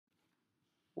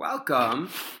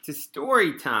Welcome to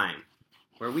Story Time,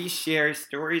 where we share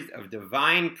stories of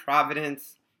divine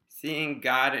providence, seeing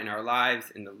God in our lives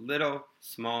in the little,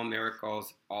 small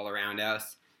miracles all around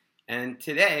us. And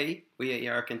today, we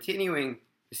are continuing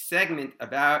the segment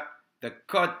about the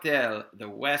Kotel, the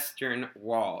Western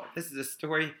Wall. This is a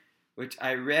story which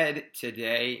I read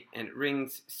today, and it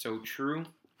rings so true.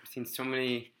 I've seen so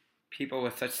many people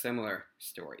with such similar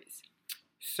stories.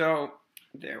 So,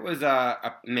 there was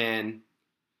a man,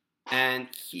 and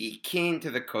he came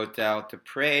to the Kotel to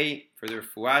pray for the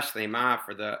refuah shlema,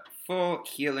 for the full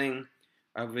healing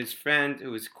of his friend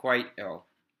who was quite ill.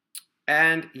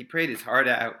 And he prayed his heart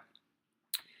out.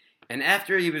 And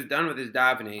after he was done with his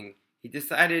davening, he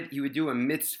decided he would do a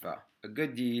mitzvah, a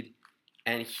good deed,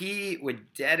 and he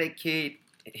would dedicate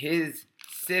his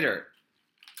Siddur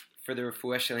for the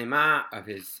refuah shlema of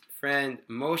his friend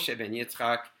Moshe ben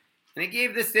Yitzchak, and he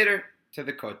gave the Siddur to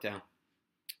the Kotel.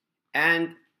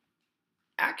 And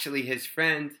actually, his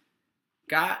friend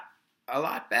got a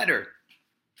lot better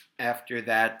after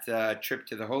that trip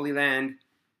to the Holy Land,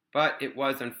 but it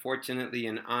was unfortunately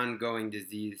an ongoing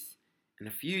disease. And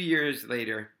a few years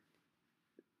later,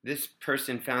 this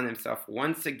person found himself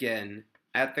once again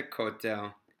at the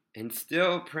Kotel and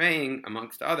still praying,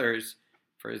 amongst others,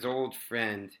 for his old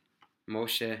friend,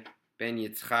 Moshe ben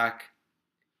Yitzchak.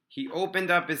 He opened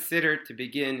up his Siddur to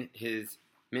begin his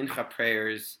mincha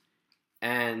prayers,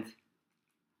 and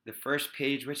the first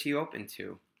page which he opened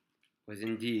to was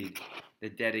indeed the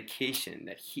dedication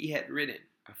that he had written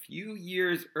a few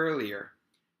years earlier,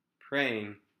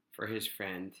 praying for his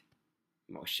friend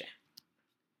Moshe.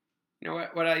 You know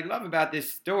what I love about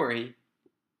this story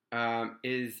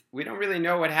is we don't really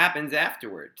know what happens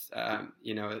afterwards.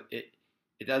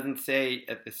 It doesn't say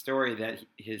at the story that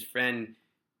his friend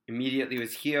immediately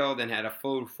was healed and had a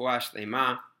full refuah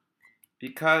shlema,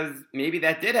 because maybe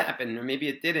that did happen or maybe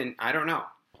it didn't. I don't know.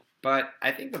 But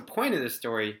I think the point of the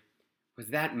story was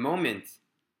that moment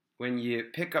when you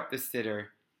pick up the Siddur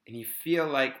and you feel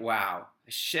like, wow,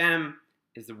 Hashem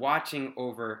is watching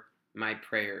over my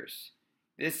prayers.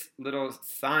 This little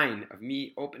sign of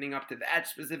me opening up to that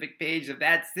specific page of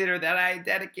that Siddur that I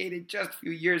dedicated just a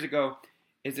few years ago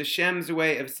is Hashem's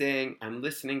way of saying, I'm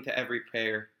listening to every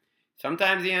prayer.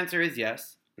 Sometimes the answer is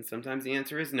yes, and sometimes the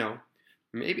answer is no.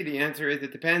 Maybe the answer is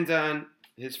it depends on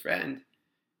his friend.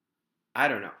 I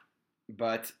don't know.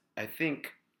 But I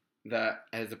think that,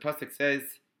 as the pasuk says,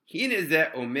 Hine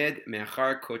zeh omed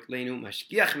me'achar kotlenu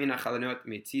mashgiach min hachalanot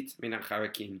metzitz min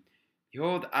hacharakim.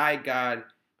 Behold, I, God,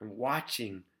 am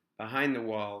watching behind the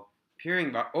wall,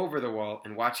 peering over the wall,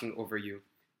 and watching over you.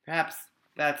 Perhaps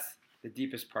that's the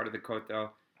deepest part of the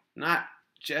Kotel. Not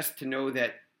just to know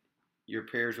that your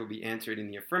prayers will be answered in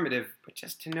the affirmative, but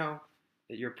just to know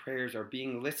that your prayers are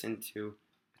being listened to.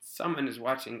 Someone is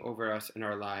watching over us in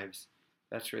our lives.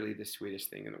 That's really the sweetest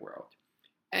thing in the world.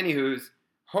 Anywho's,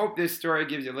 hope this story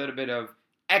gives you a little bit of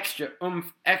extra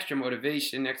oomph, extra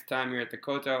motivation next time you're at the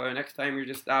Kotel or next time you're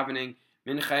just davening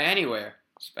mincha anywhere,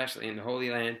 especially in the Holy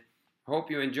Land. Hope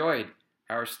you enjoyed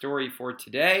our story for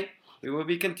today. We will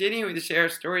be continuing to share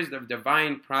stories of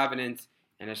divine providence,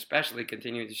 and especially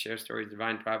continuing to share stories of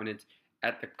divine providence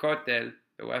at the Kotel,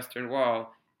 the Western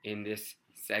Wall, in this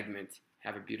segment.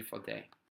 Have a beautiful day.